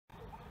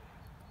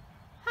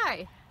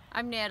Hi,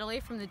 I'm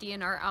Natalie from the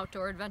DNR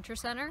Outdoor Adventure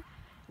Center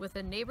with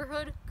a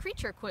neighborhood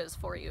creature quiz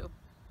for you.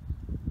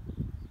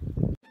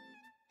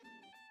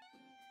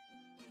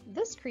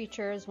 This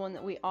creature is one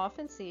that we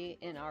often see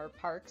in our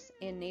parks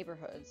and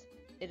neighborhoods.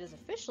 It is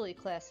officially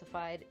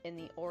classified in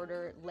the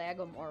order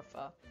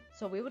Lagomorpha,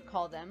 so we would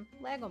call them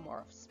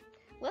lagomorphs.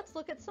 Let's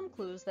look at some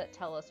clues that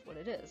tell us what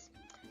it is.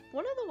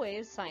 One of the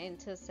ways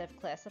scientists have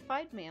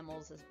classified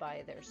mammals is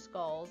by their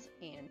skulls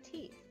and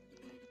teeth.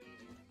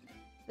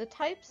 The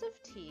types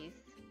of teeth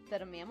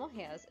that a mammal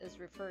has is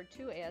referred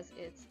to as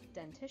its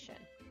dentition.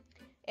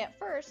 At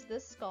first,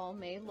 this skull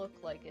may look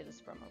like it is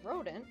from a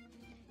rodent,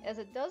 as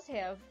it does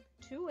have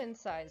two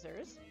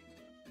incisors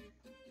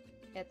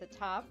at the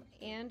top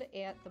and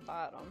at the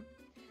bottom,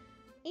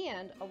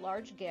 and a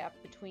large gap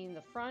between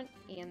the front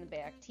and the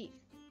back teeth.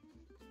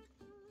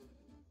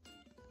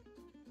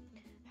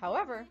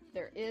 However,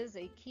 there is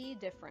a key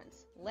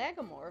difference.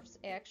 Lagomorphs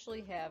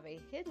actually have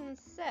a hidden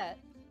set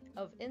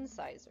of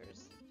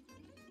incisors,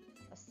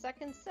 a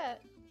second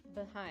set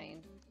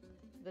behind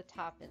the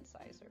top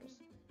incisors.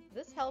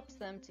 This helps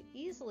them to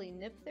easily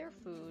nip their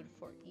food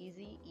for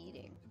easy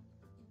eating.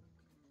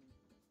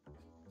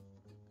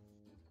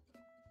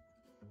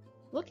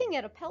 Looking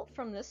at a pelt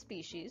from this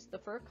species, the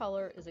fur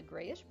color is a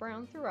grayish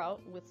brown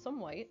throughout with some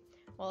white.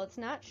 While it's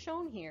not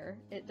shown here,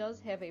 it does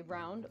have a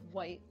round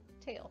white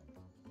tail.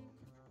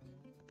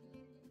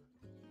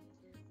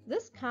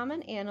 This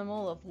common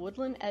animal of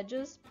woodland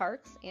edges,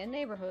 parks, and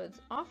neighborhoods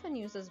often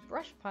uses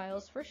brush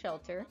piles for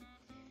shelter.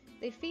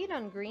 They feed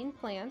on green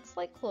plants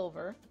like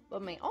clover,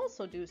 but may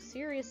also do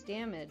serious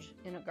damage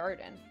in a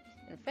garden.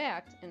 In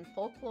fact, in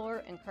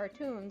folklore and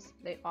cartoons,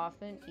 they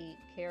often eat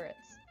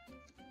carrots.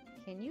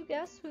 Can you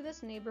guess who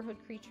this neighborhood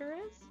creature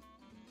is?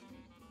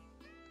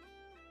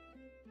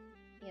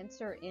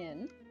 Answer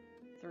in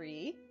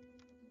 3,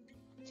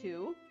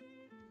 2,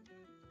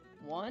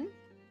 1.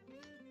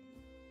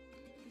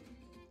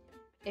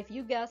 If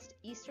you guessed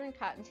eastern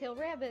cottontail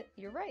rabbit,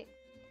 you're right.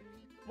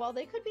 While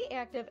they could be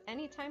active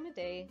any time of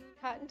day,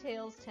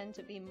 cottontails tend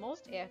to be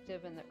most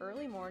active in the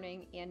early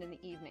morning and in the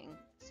evening,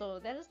 so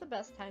that is the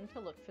best time to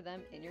look for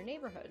them in your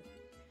neighborhood.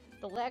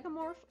 The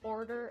lagomorph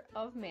order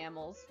of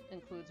mammals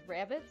includes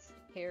rabbits,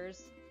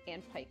 hares,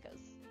 and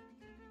pikas.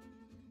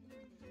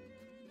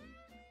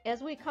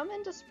 As we come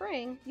into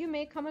spring, you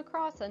may come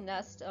across a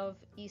nest of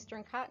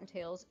eastern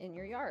cottontails in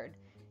your yard.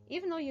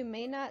 Even though you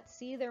may not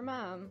see their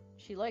mom,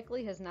 she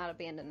likely has not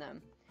abandoned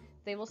them.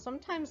 They will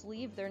sometimes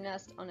leave their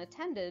nest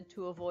unattended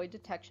to avoid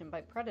detection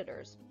by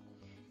predators.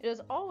 It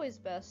is always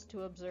best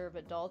to observe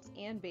adults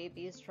and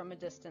babies from a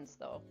distance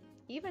though.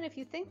 Even if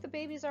you think the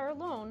babies are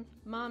alone,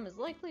 mom is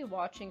likely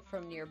watching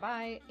from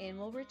nearby and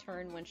will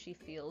return when she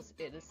feels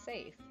it is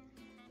safe.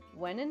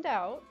 When in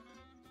doubt,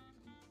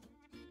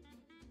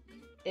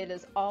 it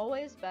is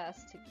always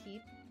best to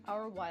keep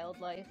our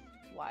wildlife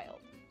wild.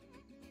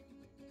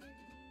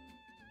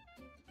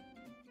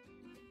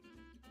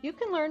 You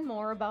can learn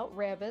more about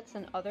rabbits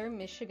and other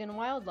Michigan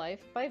wildlife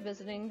by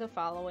visiting the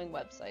following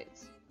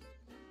websites.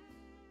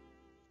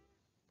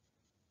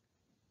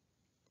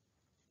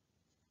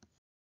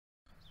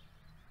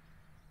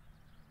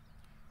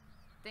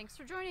 Thanks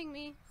for joining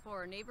me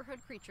for Neighborhood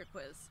Creature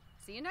Quiz.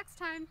 See you next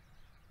time!